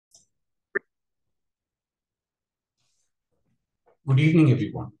Good evening,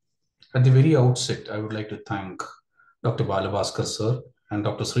 everyone. At the very outset, I would like to thank Dr. Balabhaskar sir and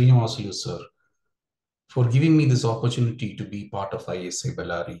Dr. Srinivasalu sir for giving me this opportunity to be part of ISA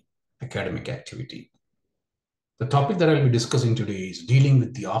Bellary academic activity. The topic that I'll be discussing today is dealing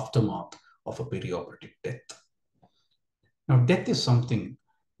with the aftermath of a perioperative death. Now, death is something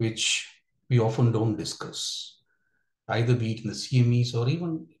which we often don't discuss, either be it in the CMEs or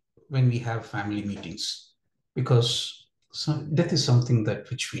even when we have family meetings, because death is something that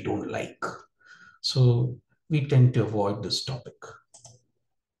which we don't like. So we tend to avoid this topic.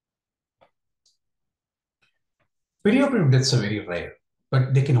 Perioperative deaths are very rare,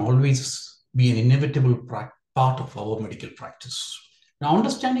 but they can always be an inevitable part of our medical practice. Now,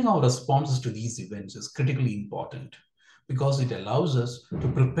 understanding our responses to these events is critically important because it allows us to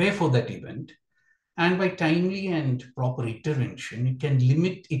prepare for that event, and by timely and proper intervention, it can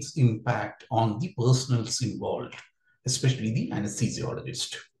limit its impact on the personals involved, especially the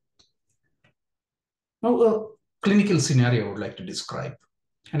anesthesiologist. Now, a clinical scenario I would like to describe.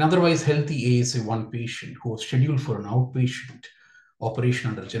 An otherwise healthy ASA1 patient who was scheduled for an outpatient operation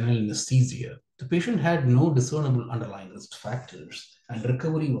under general anesthesia. The patient had no discernible underlying risk factors, and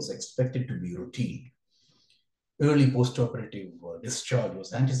recovery was expected to be routine. Early postoperative discharge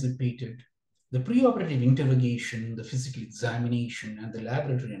was anticipated. The preoperative interrogation, the physical examination, and the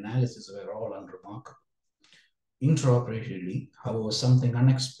laboratory analysis were all unremarkable. Intraoperatively, however, something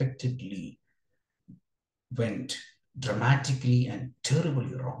unexpectedly went dramatically and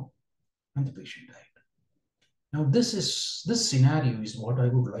terribly wrong, and the patient died. Now, this scenario is what I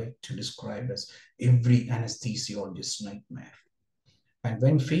would like to describe as every anesthesiologist's nightmare. And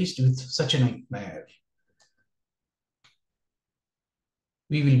when faced with such a nightmare,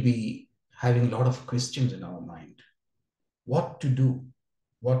 we will be having a lot of questions in our mind. What to do,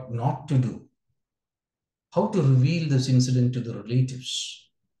 what not to do, how to reveal this incident to the relatives,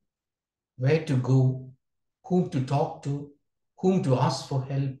 where to go, whom to talk to, whom to ask for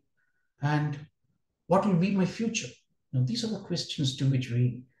help, and what will be my future? Now, these are the questions to which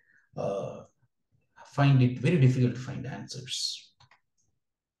we find it very difficult to find answers.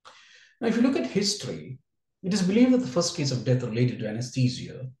 Now, if you look at history, it is believed that the first case of death related to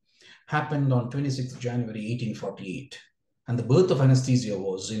anesthesia happened on 26th January 1848, and the birth of anesthesia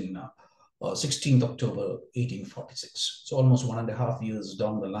was in 16th October 1846. So almost 1.5 years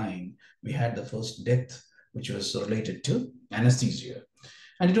down the line, we had the first death which was related to anesthesia.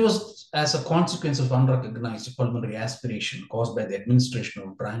 And it was as a consequence of unrecognized pulmonary aspiration caused by the administration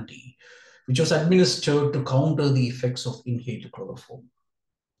of brandy, which was administered to counter the effects of inhaled chloroform.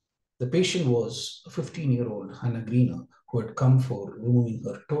 The patient was a 15-year-old Hannah Greener who had come for removing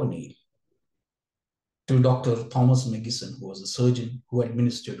her toenail to Dr. Thomas Megison, who was a surgeon who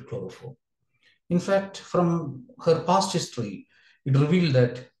administered chloroform. In fact, from her past history, it revealed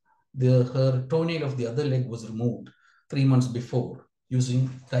that her toenail of the other leg was removed 3 months before using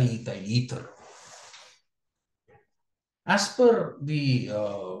diethyl ether. As per the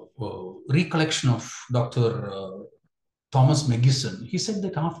recollection of Dr. Thomas Megison, he said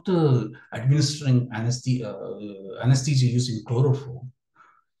that after administering anesthesia using chloroform,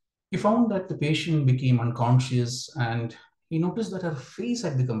 he found that the patient became unconscious and he noticed that her face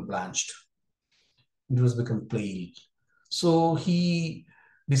had become blanched. It was become pale. So he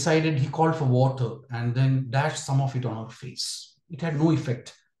decided, he called for water and then dashed some of it on her face. It had no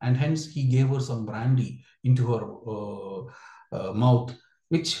effect, and hence he gave her some brandy into her mouth,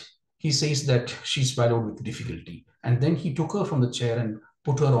 which he says that she swallowed with difficulty. And then he took her from the chair and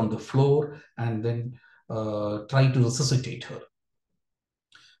put her on the floor and then tried to resuscitate her.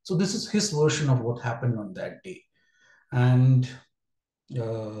 So this is his version of what happened on that day. And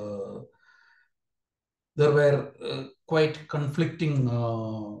there were quite conflicting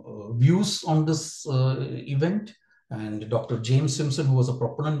views on this event. And Dr. James Simpson, who was a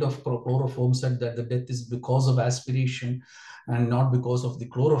proponent of chloroform, said that the death is because of aspiration and not because of the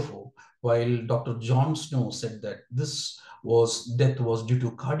chloroform, while Dr. John Snow said that death was due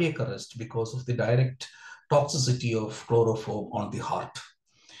to cardiac arrest because of the direct toxicity of chloroform on the heart.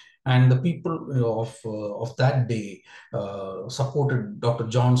 And the people of that day supported Dr.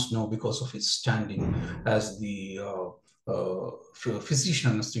 John Snow because of his standing as the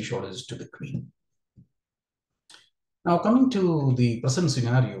physician anesthesiologist to the Queen. Now, coming to the present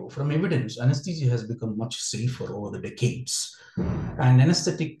scenario, from evidence, anesthesia has become much safer over the decades, and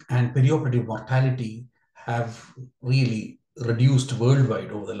anesthetic and perioperative mortality have really reduced worldwide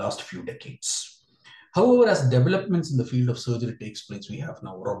over the last few decades. However, as developments in the field of surgery takes place, we have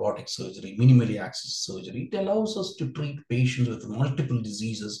now robotic surgery, minimally access surgery. It allows us to treat patients with multiple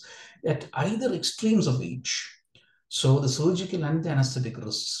diseases at either extremes of age. So the surgical and the anesthetic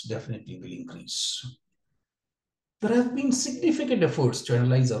risks definitely will increase. There have been significant efforts to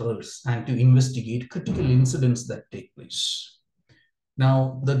analyze errors and to investigate critical incidents that take place.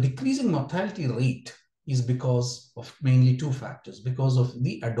 Now, the decreasing mortality rate is because of mainly two factors, because of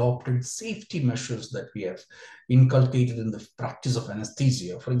the adopted safety measures that we have inculcated in the practice of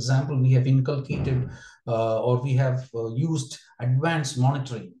anesthesia. For example, we have inculcated or we have used advanced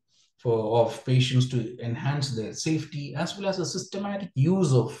monitoring of patients to enhance their safety, as well as a systematic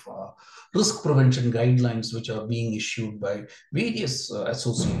use of risk prevention guidelines, which are being issued by various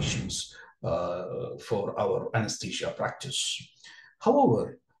associations for our anesthesia practice.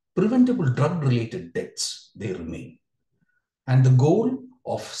 However, preventable drug-related deaths, they remain. And the goal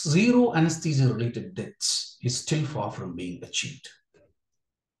of zero anesthesia-related deaths is still far from being achieved.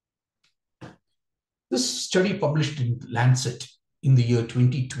 This study published in Lancet in the year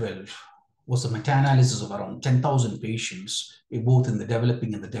 2012 was a meta-analysis of around 10,000 patients, both in the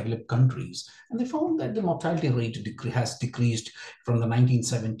developing and the developed countries. And they found that the mortality rate has decreased from the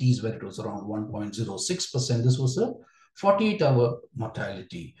 1970s, where it was around 1.06%. This was a 48-hour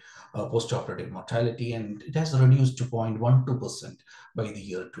mortality, postoperative mortality, and it has reduced to 0.12% by the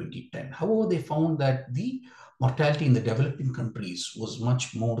year 2010. However, they found that the mortality in the developing countries was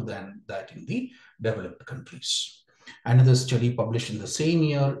much more than that in the developed countries. Another study published in the same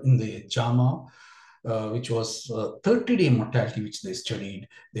year in the JAMA, which was 30-day mortality, which they studied,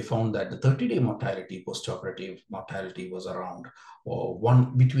 they found that the 30-day mortality, postoperative mortality, was around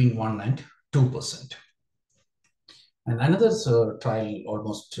between 1 and 2%. And another trial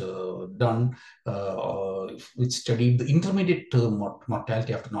almost done, which studied the intermediate term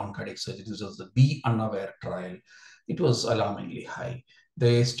mortality after non-cardiac surgery. This was the Be Unaware trial. It was alarmingly high.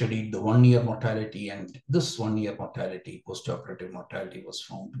 They studied the 1-year mortality, and this 1-year mortality, postoperative mortality, was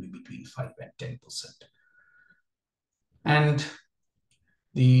found to be between 5 and 10%. And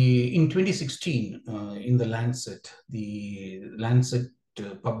in 2016, in the Lancet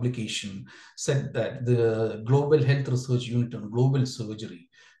publication said that the Global Health Research Unit on Global Surgery,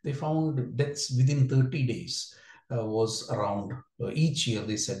 they found deaths within 30 days was around, each year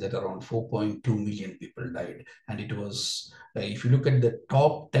they said that around 4.2 million people died. And it was, if you look at the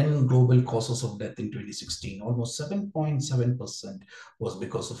top 10 global causes of death in 2016, almost 7.7% was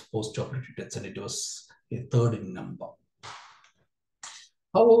because of postoperative deaths, and it was a third in number.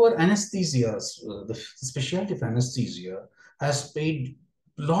 However, anesthesia, the specialty of anesthesia, has paid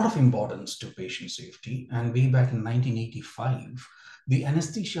a lot of importance to patient safety. And way back in 1985, the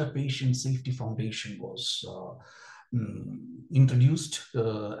Anesthesia Patient Safety Foundation was introduced,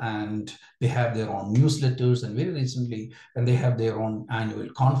 and they have their own newsletters, and very recently, and they have their own annual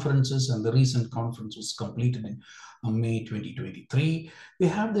conferences, and the recent conference was completed in May 2023. They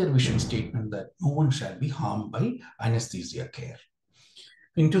have their vision statement that no one shall be harmed by anesthesia care.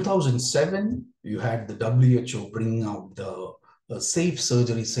 In 2007, you had the WHO bringing out the Safe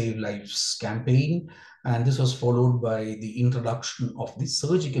Surgery, Save Lives campaign, and this was followed by the introduction of the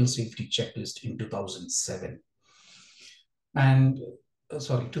Surgical Safety Checklist in 2007. And,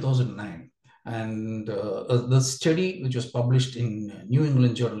 2009. And the study, which was published in New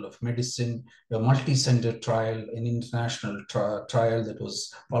England Journal of Medicine, a multi-center trial, an international trial that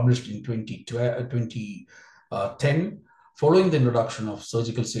was published in 2010, following the introduction of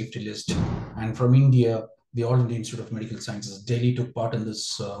surgical safety list. And from India, the All India Institute of Medical Sciences, Delhi, took part in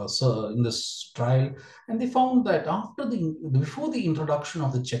this trial. And they found that before the introduction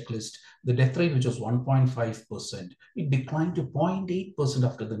of the checklist, the death rate, which was 1.5%, it declined to 0.8%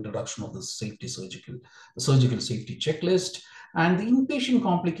 after the introduction of the surgical safety checklist. And the inpatient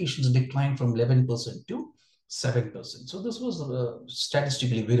complications declined from 11% to 7%. So this was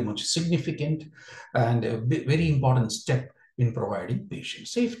statistically very much significant and a very important step in providing patient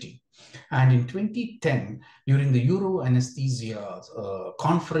safety. And in 2010, during the Euro Anesthesia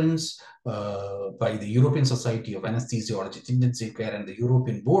conference by the European Society of Anesthesiology, Intensive Care, and the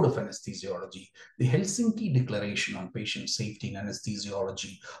European Board of Anesthesiology, the Helsinki Declaration on Patient Safety in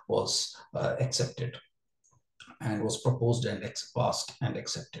Anesthesiology was accepted, and was proposed and passed and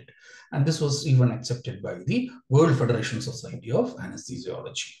accepted. And this was even accepted by the World Federation Society of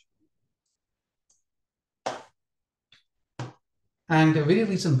Anesthesiology. And a very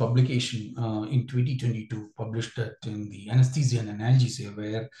recent publication in 2022 published that in the Anesthesia and Analgesia,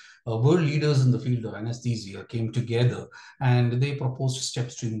 where world leaders in the field of anesthesia came together, and they proposed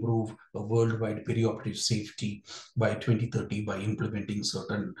steps to improve worldwide perioperative safety by 2030 by implementing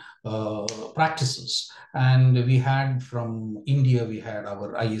certain practices. And we had from India, we had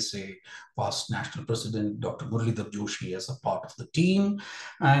our ISA past national president, Dr. Muralidhar Joshi, as a part of the team.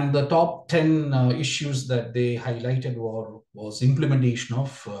 And the top 10 issues that they highlighted was implementation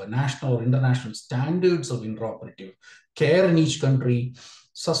of national or international standards of intraoperative care in each country,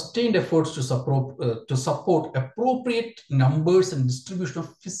 sustained efforts to support appropriate numbers and distribution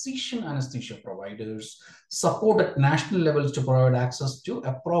of physician anesthesia providers, support at national levels to provide access to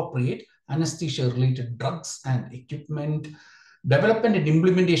appropriate anesthesia-related drugs and equipment, development and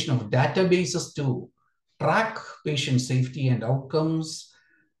implementation of databases to track patient safety and outcomes,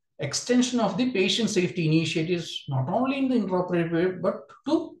 extension of the patient safety initiatives, not only in the intraoperative, but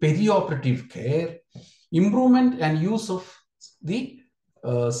to perioperative care, improvement and use of the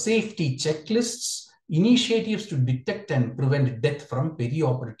safety checklists, initiatives to detect and prevent death from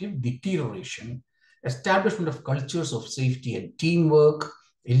perioperative deterioration, establishment of cultures of safety and teamwork,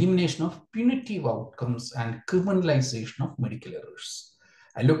 elimination of punitive outcomes, and criminalization of medical errors,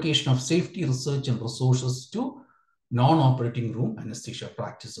 allocation of safety research and resources to non-operating room anesthesia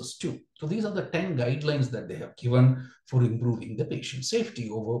practices too. So these are the 10 guidelines that they have given for improving the patient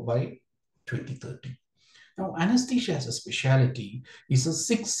safety over by 2030. Now, anesthesia as a specialty is a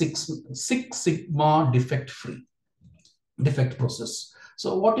Six Sigma defect process.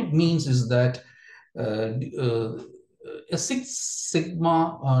 So what it means is that a Six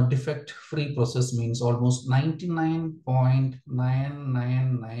Sigma defect-free process means almost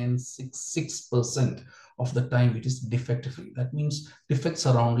 99.99966% of the time it is defect-free. That means defects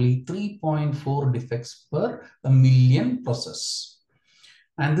are only 3.4 defects per a million process.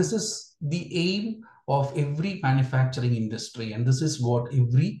 And this is the aim of every manufacturing industry, and this is what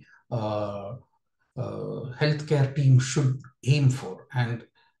every healthcare team should aim for. And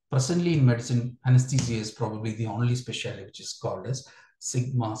presently in medicine, anesthesia is probably the only specialty which is called as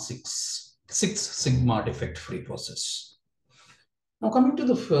Six Sigma defect-free process. Now, coming to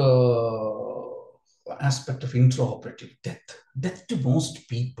the aspect of intraoperative death. Death to most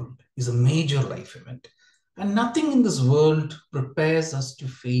people is a major life event. And nothing in this world prepares us to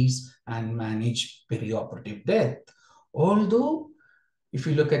face and manage perioperative death. Although, if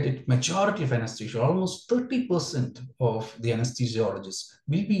you look at it, majority of anesthesia, almost 30% of the anesthesiologists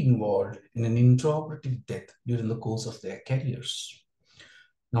will be involved in an intraoperative death during the course of their careers.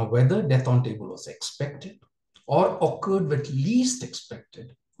 Now, whether death on table was expected or occurred but least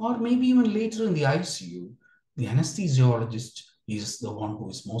expected, or maybe even later in the ICU, the anesthesiologist is the one who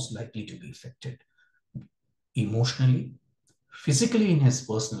is most likely to be affected emotionally, physically in his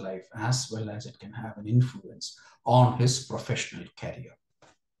personal life, as well as it can have an influence on his professional career.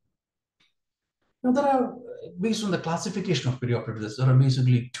 Now, there are, based on the classification of perioperative deaths, there are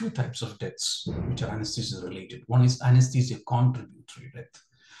basically two types of deaths which are anesthesia related. One is anesthesia contributory death,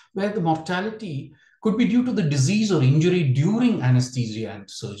 where the mortality could be due to the disease or injury during anesthesia and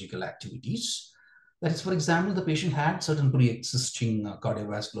surgical activities. That is, for example, the patient had certain pre-existing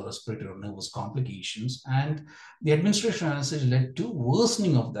cardiovascular, respiratory, or nervous complications, and the administration of anesthesia led to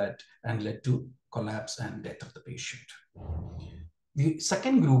worsening of that and led to collapse and death of the patient. The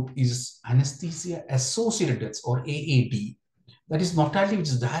second group is anesthesia-associated deaths, or AAD. That is mortality which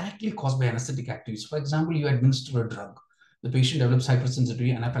is directly caused by anesthetic activities. For example, you administer a drug. The patient develops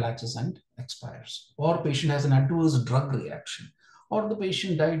hypersensitivity, anaphylaxis, and expires. Or patient has an adverse drug reaction. Or the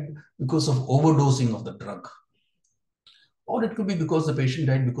patient died because of overdosing of the drug. Or it could be because the patient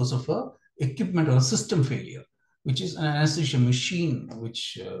died because of a equipment or a system failure, which is an anesthesia machine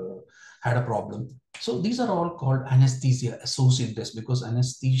which had a problem. So these are all called anesthesia-associated deaths because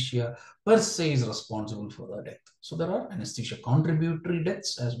anesthesia per se is responsible for the death. So there are anesthesia contributory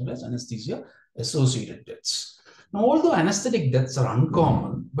deaths as well as anesthesia-associated deaths. Now, although anesthetic deaths are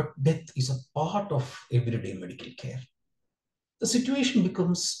uncommon, but death is a part of everyday medical care. The situation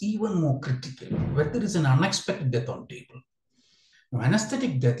becomes even more critical when there is an unexpected death on table. Now,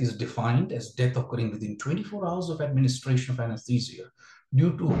 anesthetic death is defined as death occurring within 24 hours of administration of anesthesia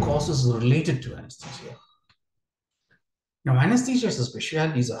due to causes related to anesthesia. Now, anesthesia as a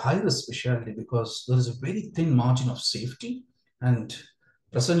specialty is a high-risk specialty because there is a very thin margin of safety, and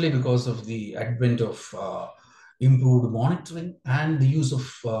presently because of the advent of improved monitoring and the use of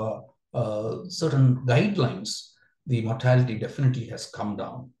certain guidelines, the mortality definitely has come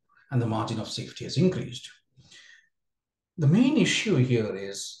down and the margin of safety has increased. The main issue here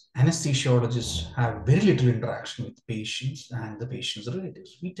is anesthesiologists have very little interaction with patients and the patient's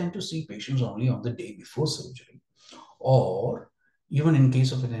relatives. We tend to see patients only on the day before surgery, or even in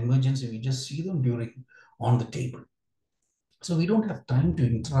case of an emergency, we just see them on the table. So we don't have time to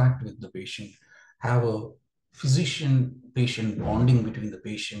interact with the patient, have a physician-patient bonding between the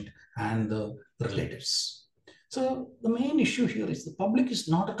patient and the relatives. So the main issue here is the public is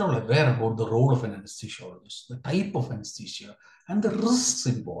not at all aware about the role of an anesthesiologist, the type of anesthesia, and the risks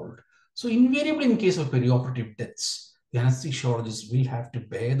involved. So invariably in case of perioperative deaths, the anesthesiologist will have to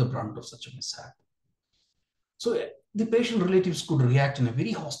bear the brunt of such a mishap. So the patient relatives could react in a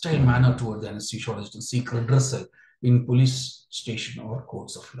very hostile manner toward the anesthesiologist and seek redressal in police station or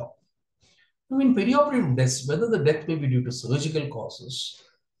courts of law. Now, in perioperative deaths, whether the death may be due to surgical causes,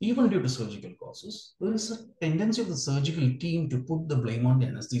 even due to surgical causes, there is a tendency of the surgical team to put the blame on the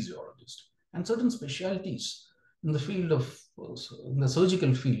anesthesiologist. And certain specialties in the field of, in the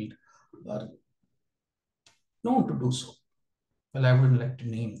surgical field are known to do so. Well, I wouldn't like to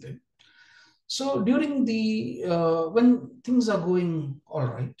name them. So during the, when things are going all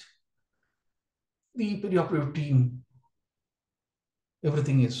right, the perioperative team,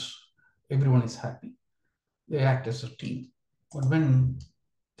 everyone is happy. They act as a team. But when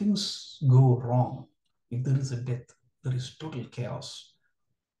things go wrong, if there is a death, there is total chaos.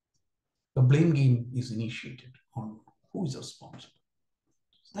 A blame game is initiated on who is responsible.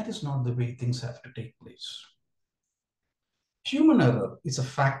 That is not the way things have to take place. Human error is a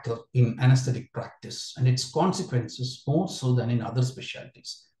factor in anesthetic practice and its consequences more so than in other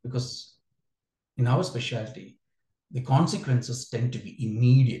specialties, because in our specialty, the consequences tend to be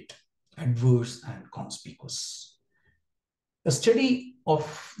immediate, adverse, and conspicuous. A study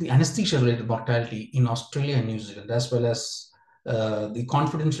of the anesthesia-related mortality in Australia and New Zealand, as well as the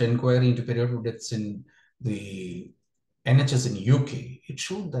confidential inquiry into periodic deaths in the NHS in UK, it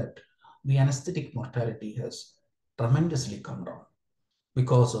showed that the anesthetic mortality has tremendously come down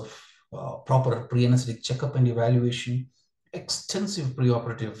because of proper pre-anesthetic checkup and evaluation, extensive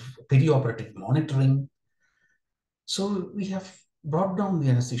perioperative monitoring. So we have brought down the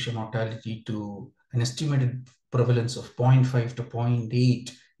anesthesia mortality to an estimated prevalence of 0.5 to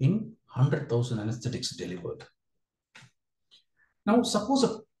 0.8 in 100,000 anesthetics delivered. Now, suppose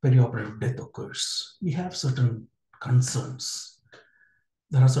a perioperative death occurs. We have certain concerns.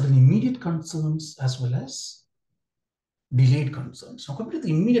 There are certain immediate concerns as well as delayed concerns. Now, coming to the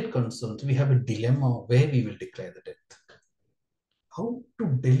immediate concerns, we have a dilemma where we will declare the death. How to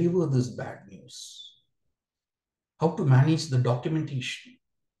deliver this bad news? How to manage the documentation?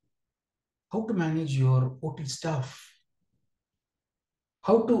 How to manage your OT staff?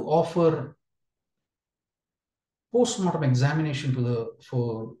 How to offer post-mortem examination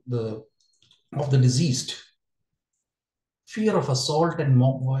of the deceased? Fear of assault and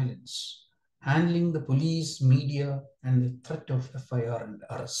mob violence, handling the police, media, and the threat of FIR and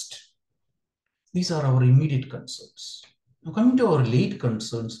arrest. These are our immediate concerns. Now, coming to our late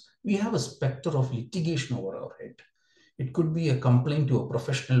concerns, we have a specter of litigation over our head. It could be a complaint to a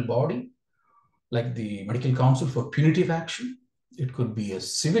professional body, like the Medical Council for punitive action. It could be a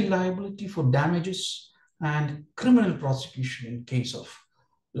civil liability for damages and criminal prosecution in case of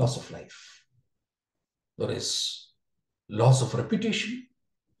loss of life. There is loss of reputation,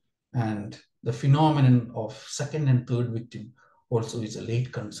 and the phenomenon of second and third victim also is a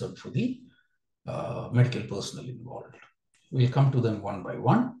late concern for the medical personnel involved. We'll come to them one by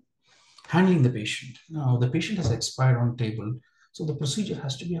one. Handling the patient. Now, the patient has expired on table, so the procedure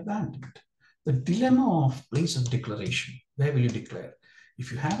has to be abandoned. The dilemma of place of declaration. Where will you declare?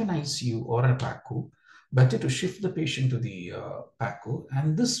 If you have an ICU or a PACU, better to shift the patient to the PACU,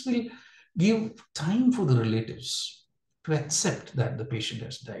 and this will give time for the relatives to accept that the patient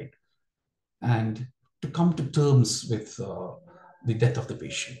has died and to come to terms with the death of the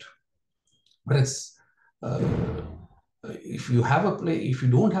patient. Whereas if you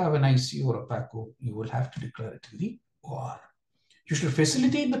don't have an ICU or a PACU, you will have to declare it in the OR. You should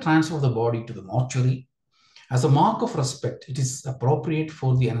facilitate the transfer of the body to the mortuary. As a mark of respect, it is appropriate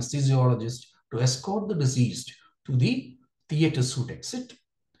for the anesthesiologist to escort the deceased to the theater suite exit.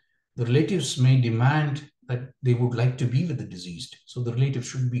 The relatives may demand that they would like to be with the deceased. So the relatives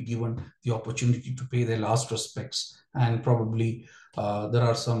should be given the opportunity to pay their last respects, and probably there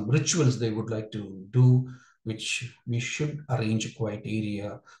are some rituals they would like to do, which we should arrange a quiet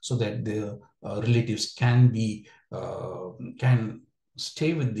area so that the relatives can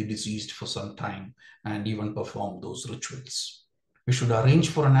stay with the deceased for some time and even perform those rituals. We should arrange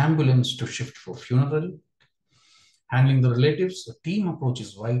for an ambulance to shift for funeral. Handling the relatives, the team approach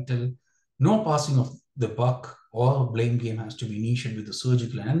is vital. No passing of the buck or blame game has to be initiated with the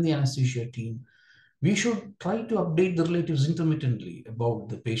surgical and the anesthesia team. We should try to update the relatives intermittently about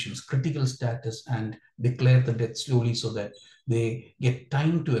the patient's critical status and declare the death slowly so that they get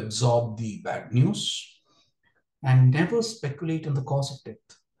time to absorb the bad news. And never speculate on the cause of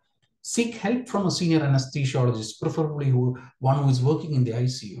death. Seek help from a senior anesthesiologist, preferably one who is working in the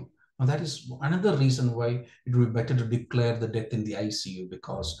ICU. Now, that is another reason why it would be better to declare the death in the ICU,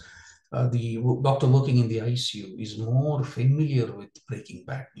 because the doctor working in the ICU is more familiar with breaking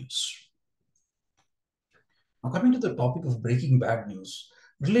bad news. Now, coming to the topic of breaking bad news,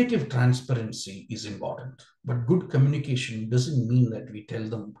 relative transparency is important, but good communication doesn't mean that we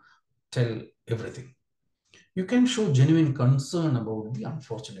tell everything. You can show genuine concern about the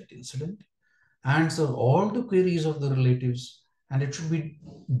unfortunate incident, answer all the queries of the relatives, and it should be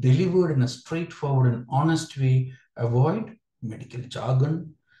delivered in a straightforward and honest way. Avoid medical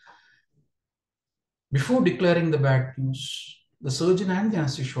jargon. Before declaring the bad news, the surgeon and the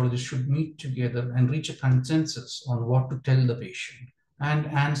anesthesiologist should meet together and reach a consensus on what to tell the patient and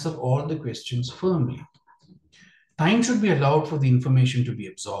answer all the questions firmly. Time should be allowed for the information to be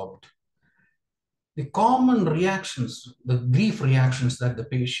absorbed. The common reactions, the grief reactions that the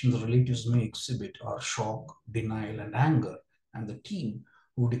patient's relatives may exhibit are shock, denial, and anger, and the team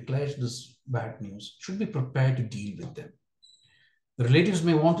who declares this bad news should be prepared to deal with them. The relatives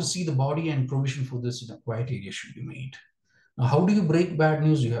may want to see the body, and provision for this in a quiet area should be made. Now, how do you break bad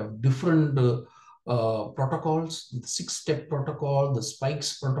news? You have different protocols: the 6-step protocol, the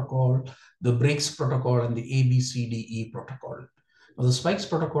spikes protocol, the breaks protocol, and the ABCDE protocol. Now, the spikes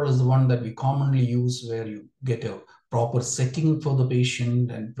protocol is the one that we commonly use, where you get a proper setting for the patient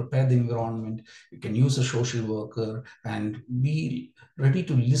and prepare the environment. You can use a social worker and be ready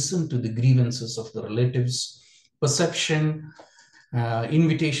to listen to the grievances of the relatives. Perception,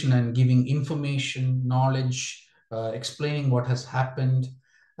 invitation and giving information, knowledge, explaining what has happened,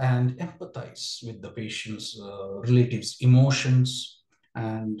 and empathize with the patient's relatives' emotions.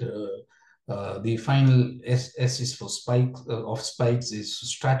 And the final S is for spikes is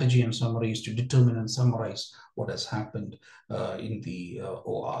strategy and summaries, to determine and summarize what has happened in the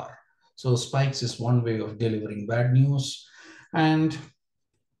OR. So spikes is one way of delivering bad news. And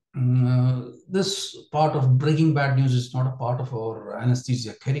this part of breaking bad news is not a part of our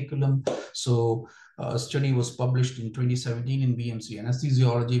anesthesia curriculum. So a study was published in 2017 in BMC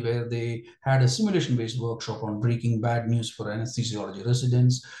Anesthesiology, where they had a simulation-based workshop on breaking bad news for anesthesiology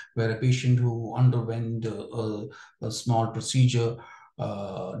residents, where a patient who underwent a small procedure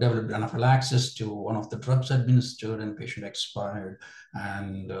developed anaphylaxis to one of the drugs administered, and patient expired,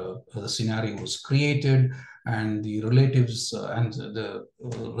 and the scenario was created, and the relatives and the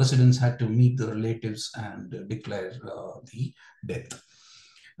residents had to meet the relatives and declare the death.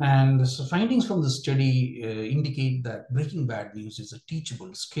 And so findings from the study indicate that breaking bad news is a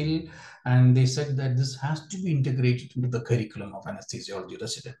teachable skill, and they said that this has to be integrated into the curriculum of anesthesiology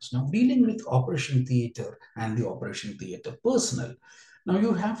residents. Now, dealing with operation theater and the operation theater personnel, now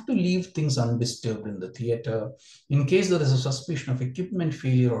you have to leave things undisturbed in the theater. In case there is a suspicion of equipment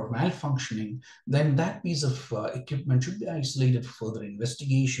failure or malfunctioning, then that piece of equipment should be isolated for further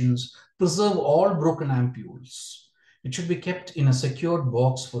investigations. Preserve all broken ampules. It should be kept in a secured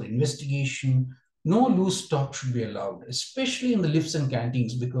box for investigation. No loose stock should be allowed, especially in the lifts and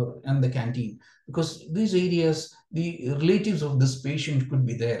canteens, because these areas, the relatives of this patient could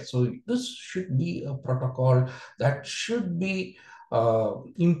be there. So this should be a protocol that should be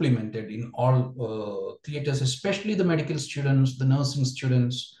implemented in all theaters, especially the medical students, the nursing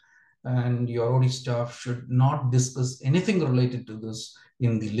students, and your OD staff should not discuss anything related to this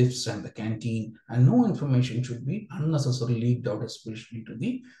in the lifts and the canteen, and no information should be unnecessarily leaked out, especially to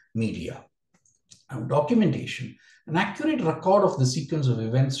the media. Documentation. An accurate record of the sequence of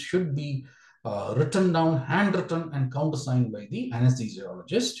events should be written down, handwritten, and countersigned by the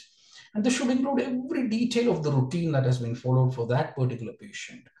anesthesiologist. And this should include every detail of the routine that has been followed for that particular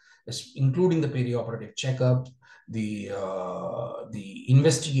patient, including the perioperative checkup, the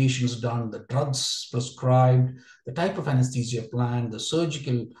investigations done, the drugs prescribed, the type of anesthesia planned, the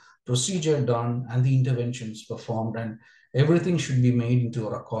surgical procedure done, and the interventions performed. And everything should be made into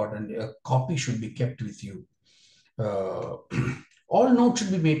a record, and a copy should be kept with you. All notes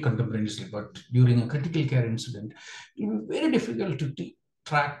should be made contemporaneously, but during a critical care incident, it will be very difficult to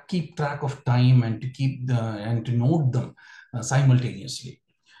keep track of time and to note them simultaneously.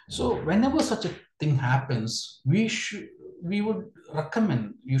 So whenever such a thing happens, we would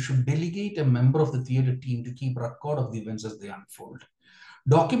recommend you should delegate a member of the theater team to keep record of the events as they unfold.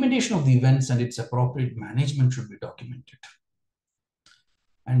 Documentation of the events and its appropriate management should be documented.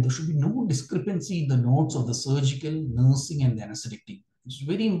 And there should be no discrepancy in the notes of the surgical, nursing, and the anesthetic team. It's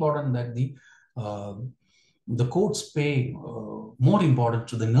very important that the courts pay more importance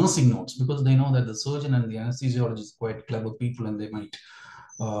to the nursing notes, because they know that the surgeon and the anesthesiologist are quite clever people, and they might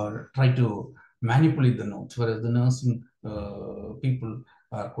try to manipulate the notes, whereas the nursing people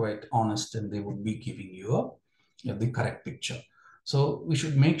are quite honest, and they would be giving you the correct picture. So we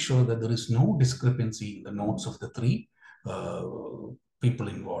should make sure that there is no discrepancy in the notes of the three uh, people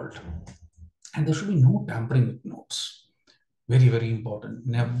involved. And there should be no tampering with notes. Very, very important.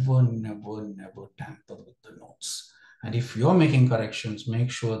 Never, never, never tamper with the notes. And if you're making corrections, make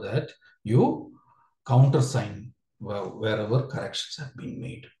sure that you countersign wherever corrections have been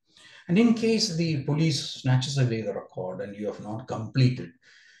made. And in case the police snatches away the record and you have not completed,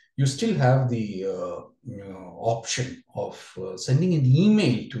 you still have the option of sending an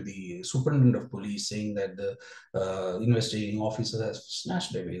email to the superintendent of police saying that the investigating officer has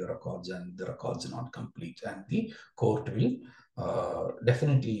snatched away the records and the records are not complete, and the court will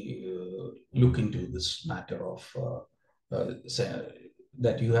definitely look into this matter of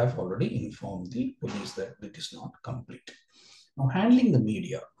that you have already informed the police that it is not complete. Now, handling the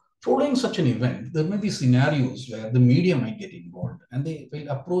media. Following such an event, there may be scenarios where the media might get involved and they will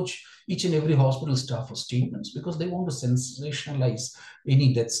approach each and every hospital staff for statements because they want to sensationalize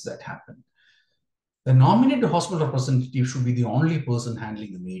any deaths that happen. The nominated hospital representative should be the only person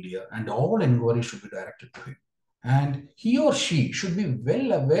handling the media, and all inquiries should be directed to him. And he or she should be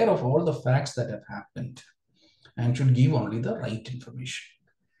well aware of all the facts that have happened and should give only the right information.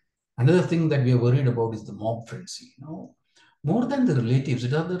 Another thing that we are worried about is the mob frenzy. More than the relatives,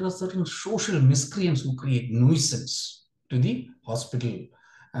 there are certain social miscreants who create nuisance to the hospital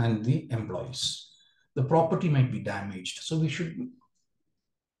and the employees. The property might be damaged, so we should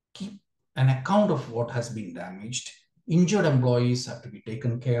keep an account of what has been damaged. Injured employees have to be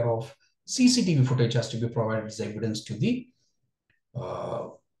taken care of. CCTV footage has to be provided as evidence to the uh,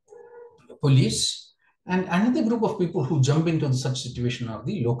 police. And another group of people who jump into such situation are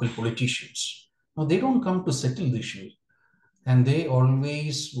the local politicians. Now, they don't come to settle the issue, and they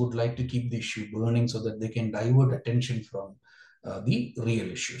always would like to keep the issue burning so that they can divert attention from the real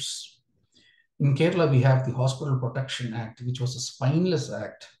issues. In Kerala, we have the Hospital Protection Act, which was a spineless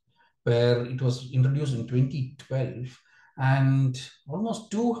act where it was introduced in 2012, and almost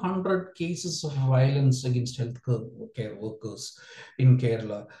 200 cases of violence against healthcare workers in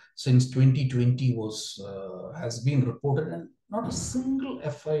Kerala since 2020 has been reported, and not a single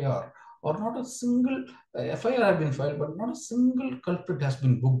FIR or not a single FIR have been filed, but not a single culprit has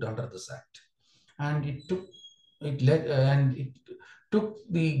been booked under this act. And it took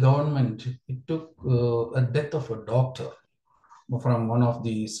the government, it took a death of a doctor from one of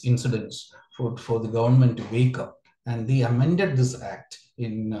these incidents for the government to wake up. And they amended this act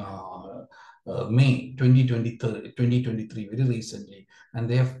in May 2023, very recently. And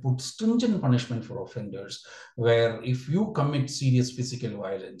they have put stringent punishment for offenders, where if you commit serious physical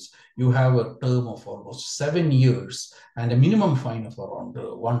violence, you have a term of almost 7 years and a minimum fine of around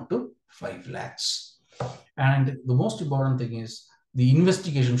 1 to 5 lakhs. And the most important thing is the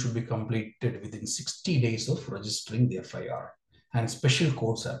investigation should be completed within 60 days of registering the FIR, and special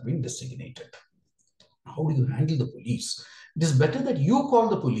courts have been designated. How do you handle the police? It is better that you call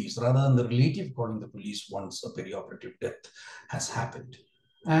the police rather than the relative calling the police once a perioperative death has happened.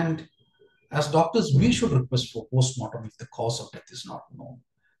 And as doctors, we should request for postmortem if the cause of death is not known.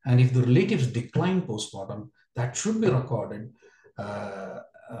 And if the relatives decline postmortem, that should be recorded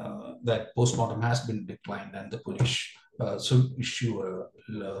that postmortem has been declined, and the police should issue a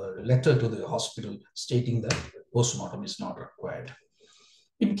letter to the hospital stating that postmortem is not required.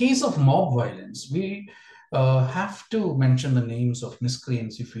 In case of mob violence, we have to mention the names of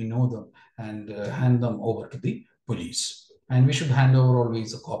miscreants if we know them, and hand them over to the police. And we should hand over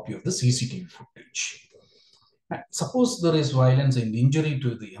always a copy of the CCTV footage. Suppose there is violence and injury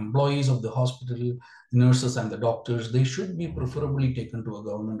to the employees of the hospital, nurses and the doctors, they should be preferably taken to a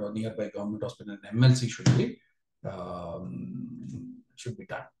government or nearby government hospital, and MLC should be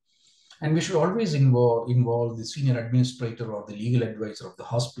done. And we should always involve the senior administrator or the legal advisor of the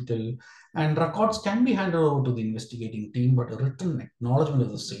hospital. And records can be handed over to the investigating team, but a written acknowledgement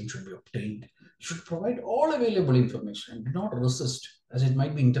of the same should be obtained. You should provide all available information and do not resist, as it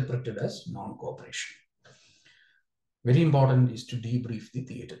might be interpreted as non-cooperation. Very important is to debrief the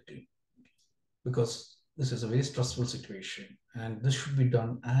theater team, because this is a very stressful situation and this should be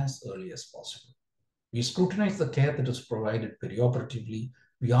done as early as possible. We scrutinize the care that is provided perioperatively.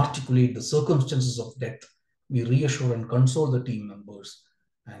 We articulate the circumstances of death. We reassure and console the team members.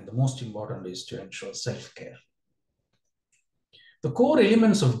 And the most important is to ensure self-care. The core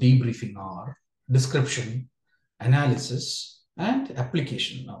elements of debriefing are description, analysis, and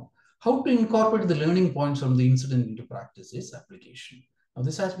application. Now, how to incorporate the learning points from the incident into practice is application. Now,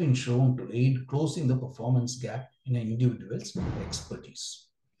 this has been shown to aid closing the performance gap in an individual's expertise.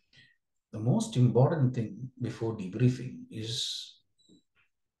 The most important thing before debriefing is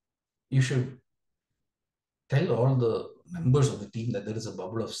you should tell all the members of the team that there is a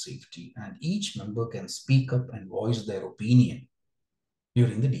bubble of safety and each member can speak up and voice their opinion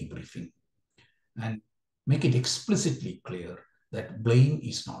during the debriefing and make it explicitly clear that blame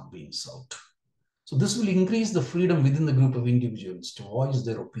is not being sought. So this will increase the freedom within the group of individuals to voice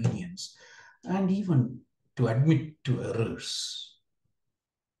their opinions and even to admit to errors.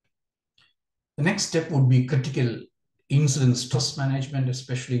 The next step would be critical incident stress management,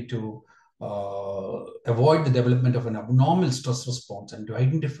 especially to avoid the development of an abnormal stress response and to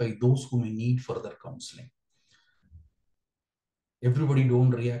identify those who may need further counseling. Everybody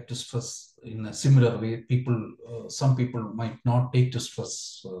don't react to stress in a similar way. Some people might not take to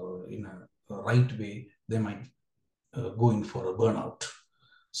stress in a right way. They might go in for a burnout.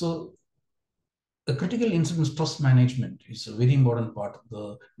 So the critical incident stress management is a very important part.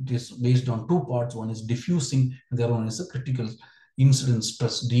 It is based on two parts. One is diffusing, and the other one is a critical incident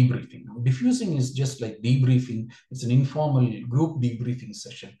stress debriefing. Now, diffusing is just like debriefing. It's an informal group debriefing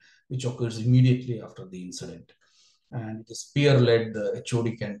session, which occurs immediately after the incident. And it is peer-led, the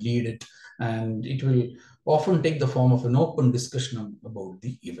HOD can lead it, and it will often take the form of an open discussion about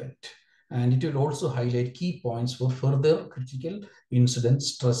the event. And it will also highlight key points for further critical incident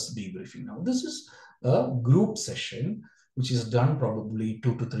stress debriefing. Now, this is a group session which is done probably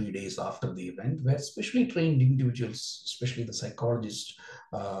 2 to 3 days after the event, where specially trained individuals, especially the psychologists,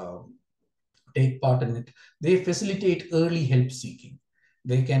 take part in it. They facilitate early help seeking.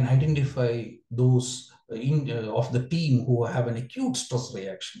 They can identify those of the team who have an acute stress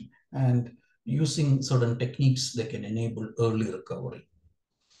reaction, and using certain techniques, they can enable early recovery.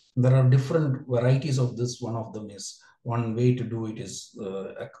 There are different varieties of this. One of them is, one way to do it is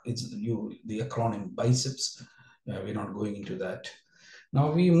the acronym BICEPS. We're not going into that.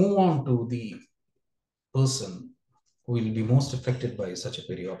 Now we move on to the person who will be most affected by such a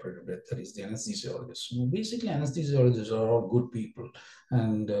perioperative death, that is the anesthesiologist. So basically, anesthesiologists are all good people,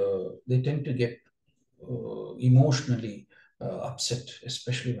 and they tend to get emotionally upset,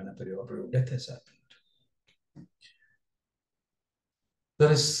 especially when a perioperative death has happened.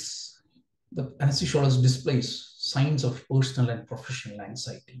 The anesthesiologist displays signs of personal and professional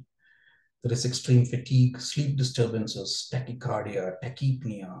anxiety. There is extreme fatigue, sleep disturbances, tachycardia,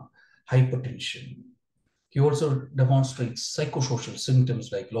 tachypnea, hypertension. He also demonstrates psychosocial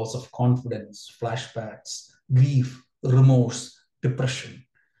symptoms like loss of confidence, flashbacks, grief, remorse, depression.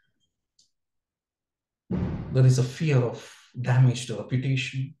 There is a fear of damage to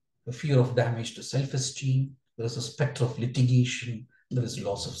reputation, a fear of damage to self-esteem. There is a specter of litigation. There is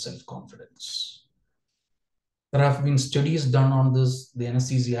loss of self-confidence. There have been studies done on this, the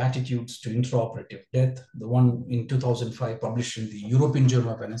anesthesia attitudes to intraoperative death. The one in 2005 published in the European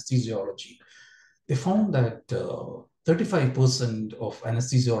Journal of Anesthesiology. They found that 35% of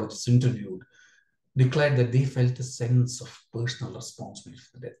anesthesiologists interviewed declared that they felt a sense of personal responsibility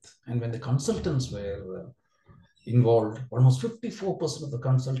for death. And when the consultants were involved, almost 54% of the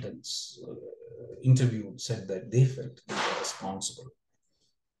consultants interviewed said that they felt they were responsible.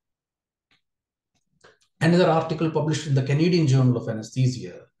 Another article published in the Canadian Journal of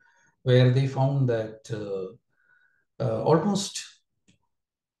Anesthesia, where they found that almost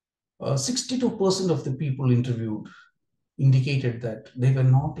 62% of the people interviewed indicated that they were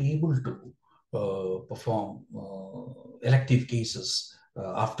not able to perform elective cases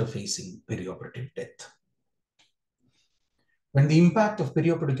after facing perioperative death. When the impact of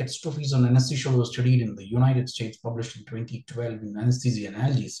perioperative catastrophes on anesthesia was studied in the United States, published in 2012 in Anesthesia and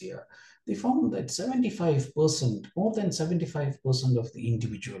Analgesia, they found that 75%, more than 75% of the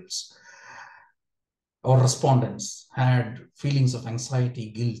individuals or respondents had feelings of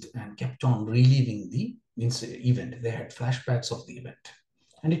anxiety, guilt, and kept on reliving the event. They had flashbacks of the event.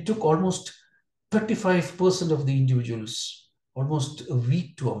 And it took almost 35% of the individuals almost a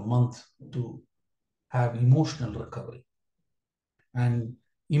week to a month to have emotional recovery. And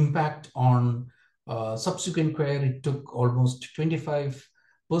impact on subsequent care, it took almost 25%,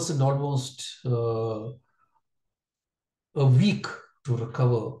 almost a week to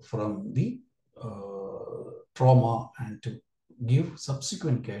recover from the trauma and to give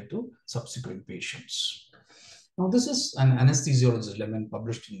subsequent care to subsequent patients. Now, this is an anesthesiologist lemon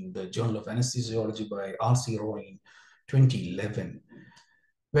published in the Journal of Anesthesiology by R.C. Roy in 2011,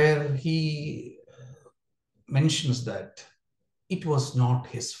 where he mentions that it was not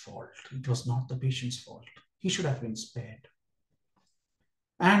his fault. It was not the patient's fault. He should have been spared.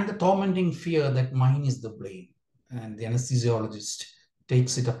 And the tormenting fear that mine is the blame. And the anesthesiologist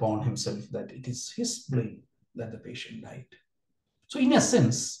takes it upon himself that it is his blame that the patient died. So in a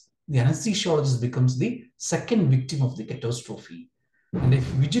sense, the anesthesiologist becomes the second victim of the catastrophe And if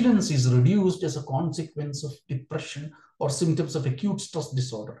vigilance is reduced as a consequence of depression or symptoms of acute stress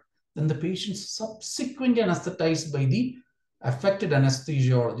disorder, then the patient subsequently anesthetized by the affected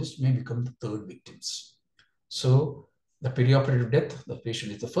anesthesiologist may become the third victims. So the perioperative death, the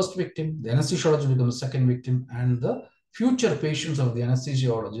patient is the first victim, the anesthesiologist becomes the second victim, and the future patients of the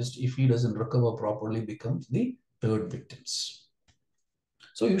anesthesiologist, if he doesn't recover properly, becomes the third victims.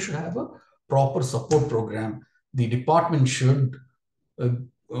 So you should have a proper support program. The department should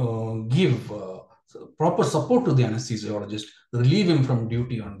give proper support to the anesthesiologist, relieve him from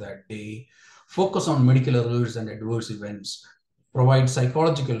duty on that day, focus on medical errors and adverse events, provide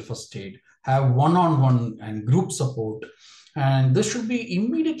psychological first aid, have one-on-one and group support, and this should be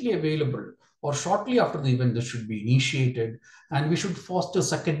immediately available or shortly after the event. This should be initiated, and we should foster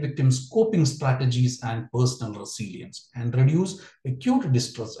second victims coping strategies and personal resilience and reduce acute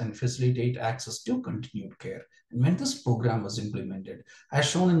distress and facilitate access to continued care. And when this program was implemented, as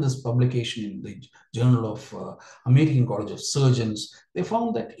shown in this publication in the Journal of American College of Surgeons, they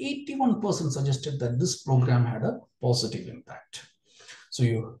found that 81% suggested that this program had a positive impact. So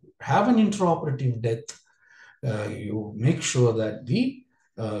you have an intraoperative death, you make sure that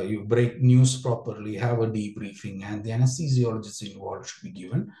you break news properly, have a debriefing, and the anesthesiologist involved should be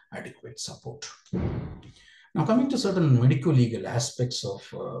given adequate support. Now, coming to certain medico-legal aspects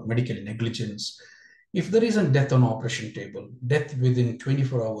of medical negligence, if there is a death on operation table, death within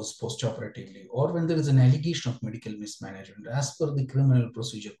 24 hours post-operatively, or when there is an allegation of medical mismanagement, as per the Criminal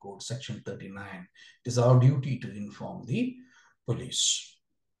Procedure Code, Section 39, it is our duty to inform the police.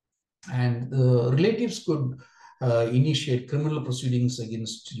 And the relatives could initiate criminal proceedings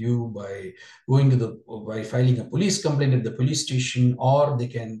against you by by filing a police complaint at the police station, or they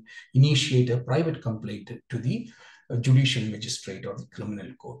can initiate a private complaint to the judicial magistrate or the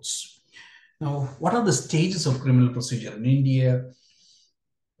criminal courts. Now, what are the stages of criminal procedure in India?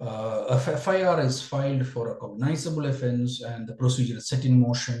 A FIR is filed for a cognizable offense and the procedure is set in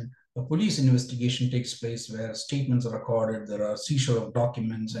motion. A police investigation takes place where statements are recorded, there are seizure of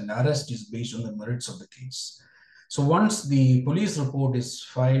documents, and arrest is based on the merits of the case. So once the police report is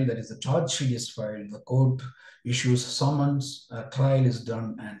filed, that is the charge sheet is filed, the court issues summons, a trial is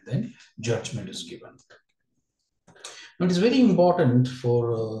done, and then judgment is given. Now, it is very important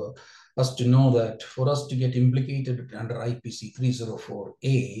for us to know that for us to get implicated under IPC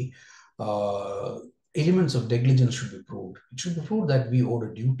 304A, elements of negligence should be proved. It should be proved that we owed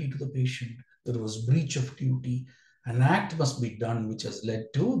a duty to the patient, there was breach of duty, an act must be done which has led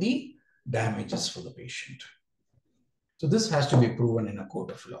to the damages for the patient. So this has to be proven in a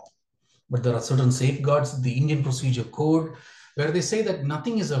court of law. But there are certain safeguards in the Indian Procedure Code where they say that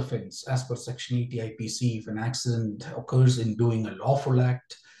nothing is offense as per Section 80 IPC if an accident occurs in doing a lawful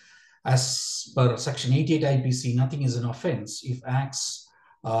act. As per Section 88 IPC, nothing is an offense if acts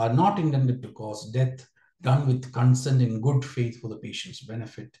are not intended to cause death, done with consent in good faith for the patient's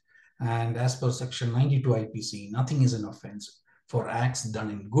benefit. And as per Section 92 IPC, nothing is an offense for acts done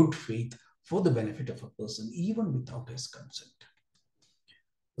in good faith for the benefit of a person, even without his consent.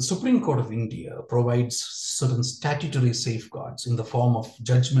 The Supreme Court of India provides certain statutory safeguards in the form of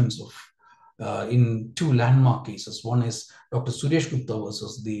judgments of in two landmark cases. One is Dr. Suresh Gupta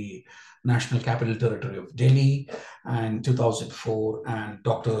versus the National Capital Territory of Delhi in 2004, and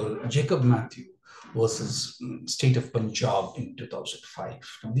Dr. Jacob Matthew versus State of Punjab in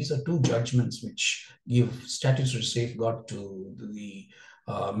 2005. Now, these are two judgments which give statutory safeguard to the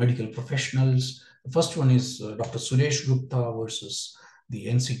medical professionals. The first one is Dr. Suresh Gupta versus the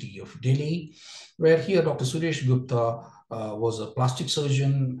NCT of Delhi, where here Dr. Suresh Gupta was a plastic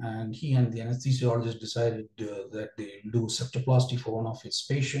surgeon, and he and the anesthesiologist decided that they do septoplasty for one of his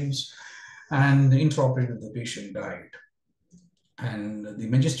patients, and intraoperatively the patient died. And the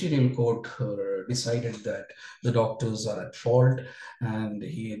magisterial court decided that the doctors are at fault, and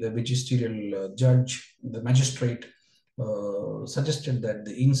the magisterial judge, the magistrate, suggested that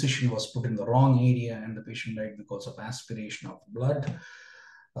the incision was put in the wrong area and the patient died because of aspiration of blood,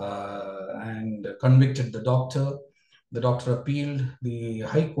 and convicted the doctor. The doctor appealed. The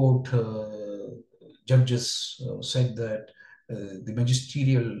High Court judges said that the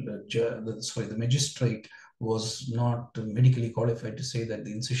magistrate was not medically qualified to say that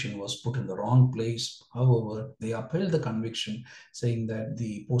the incision was put in the wrong place. However, they upheld the conviction, saying that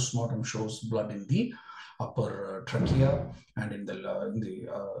the postmortem shows blood in the upper trachea and in the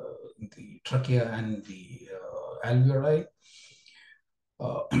trachea and the alveoli.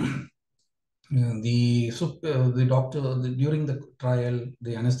 The doctor, during the trial,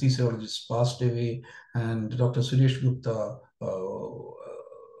 the anesthesiologist passed away, and Dr. Suresh Gupta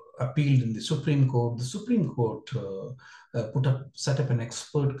appealed in the Supreme Court. The Supreme Court set up an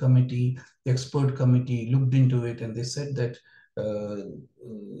expert committee. The expert committee looked into it, and they said that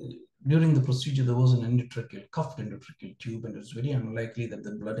during the procedure, there was an endotracheal, cuffed endotracheal tube, and it was very unlikely that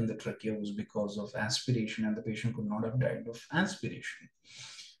the blood in the trachea was because of aspiration, and the patient could not have died of aspiration.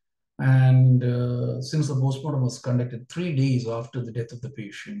 And since the postmortem was conducted 3 days after the death of the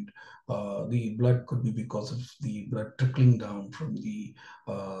patient, the blood could be because of the blood trickling down from the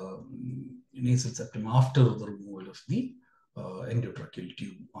nasal septum after the removal of the endotracheal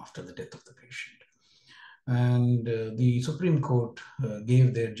tube after the death of the patient. And the Supreme Court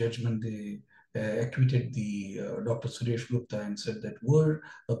gave their judgment. They acquitted the Dr. Suresh Gupta and said that were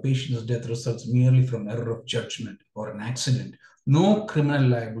a patient's death results merely from error of judgment or an accident, no criminal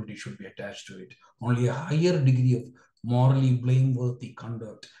liability should be attached to it. Only a higher degree of morally blameworthy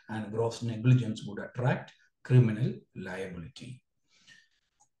conduct and gross negligence would attract criminal liability.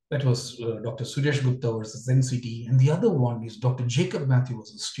 That was Dr. Suresh Gupta versus NCT. And the other one is Dr. Jacob Matthew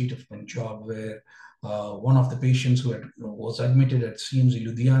versus State of Punjab, where one of the patients who was admitted at CMC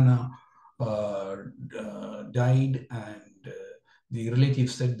Ludhiana died, and the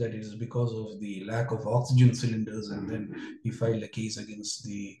relatives said that it is because of the lack of oxygen cylinders, and then he filed a case against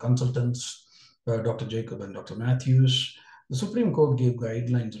the consultants, Dr. Jacob and Dr. Matthews. The Supreme Court gave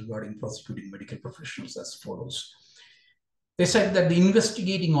guidelines regarding prosecuting medical professionals as follows. They said that the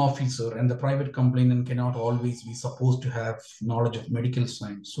investigating officer and the private complainant cannot always be supposed to have knowledge of medical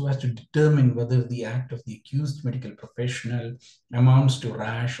science so as to determine whether the act of the accused medical professional amounts to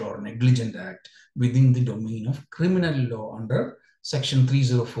rash or negligent act within the domain of criminal law under Section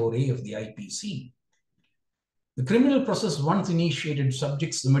 304A of the IPC. The criminal process once initiated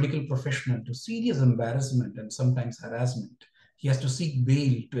subjects the medical professional to serious embarrassment and sometimes harassment. He has to seek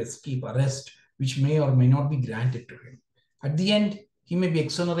bail to escape arrest, which may or may not be granted to him. At the end, he may be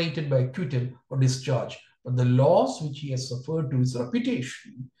exonerated by acquittal or discharge, but the loss which he has suffered to his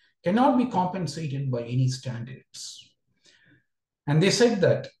reputation cannot be compensated by any standards. And they said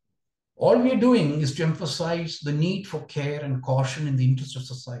that all we are doing is to emphasize the need for care and caution in the interest of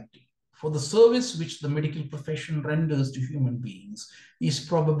society. For the service which the medical profession renders to human beings is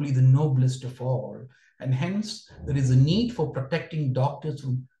probably the noblest of all, and hence there is a need for protecting doctors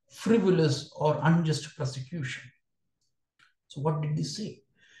from frivolous or unjust prosecution. So what did they say?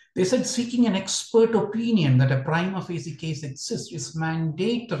 They said seeking an expert opinion that a prima facie case exists is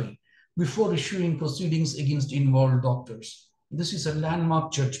mandatory before issuing proceedings against involved doctors. This is a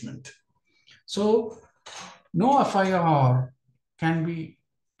landmark judgment. So no FIR can be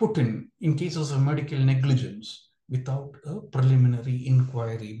put in cases of medical negligence without a preliminary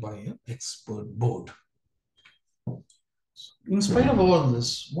inquiry by an expert board. In spite of all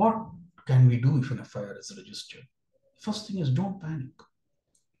this, what can we do if an FIR is registered? First thing is, don't panic.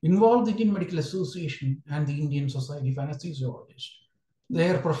 Involve the Indian Medical Association and the Indian Society of Anesthesiologists,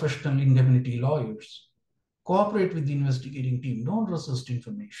 their professional indemnity lawyers. Cooperate with the investigating team. Don't resist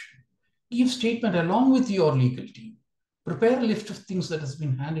information. Give statement along with your legal team. Prepare a list of things that has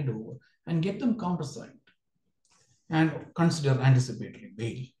been handed over and get them countersigned. And consider anticipatory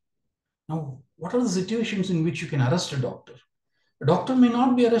bail. Now, what are the situations in which you can arrest a doctor? A doctor may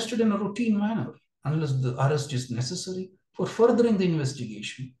not be arrested in a routine manner unless the arrest is necessary for furthering the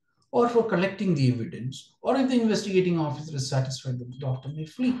investigation or for collecting the evidence, or if the investigating officer is satisfied that the doctor may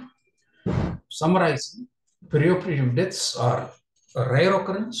flee. Summarizing, perioperative deaths are a rare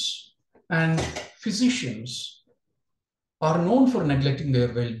occurrence, and physicians are known for neglecting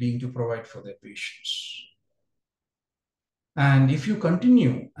their well-being to provide for their patients. And if you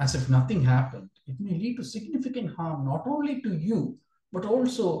continue as if nothing happened, it may lead to significant harm not only to you, but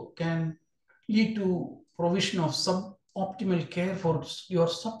also can lead to provision of suboptimal care for your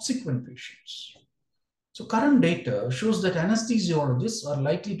subsequent patients. So current data shows that anesthesiologists are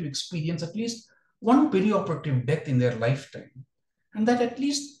likely to experience at least one perioperative death in their lifetime, and that at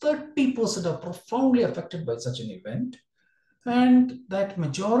least 30% are profoundly affected by such an event, and that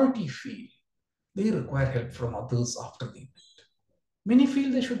majority feel they require help from others after the event. Many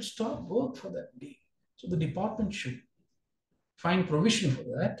feel they should stop work for that day. So the department should find provision for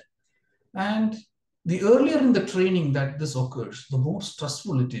that. And the earlier in the training that this occurs, the more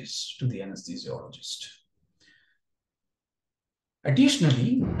stressful it is to the anesthesiologist.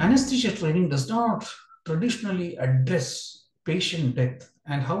 Additionally, anesthesia training does not traditionally address patient death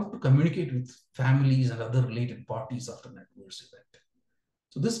and how to communicate with families and other related parties after an adverse event.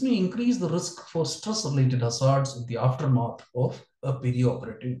 So this may increase the risk for stress-related hazards in the aftermath of a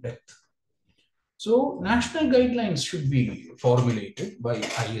perioperative death. So national guidelines should be formulated by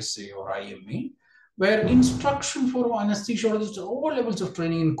ISA or IMA where instruction for anesthesiologists at all levels of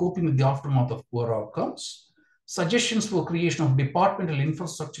training in coping with the aftermath of poor outcomes, suggestions for creation of departmental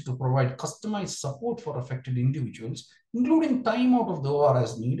infrastructure to provide customized support for affected individuals, including time out of the OR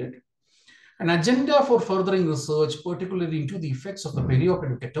as needed, an agenda for furthering research, particularly into the effects of the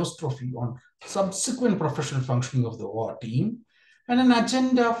perioperative catastrophe on subsequent professional functioning of the OR team, and an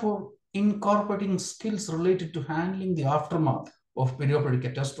agenda for incorporating skills related to handling the aftermath of perioperative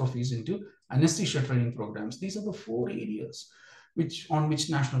catastrophes into anesthesia training programs. These are the 4 areas on which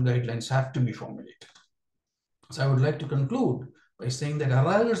national guidelines have to be formulated. So I would like to conclude by saying that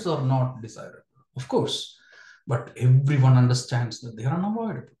errors are not desirable, of course, but everyone understands that they are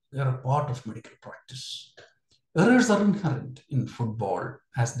unavoidable. They are a part of medical practice. Errors are inherent in football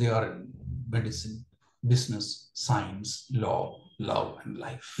as they are in medicine, business, science, law, love, and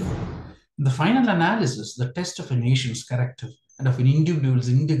life. In the final analysis, the test of a nation's character and of an individual's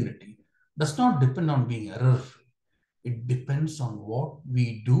integrity does not depend on being error-free. It depends on what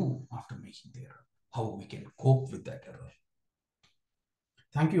we do after making the error, how we can cope with that error.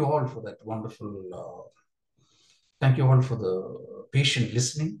 Thank you all for that wonderful, thank you all for the patient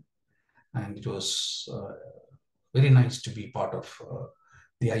listening. And it was very nice to be part of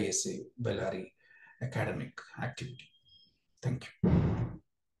the ISA VAA academic activity. Thank you.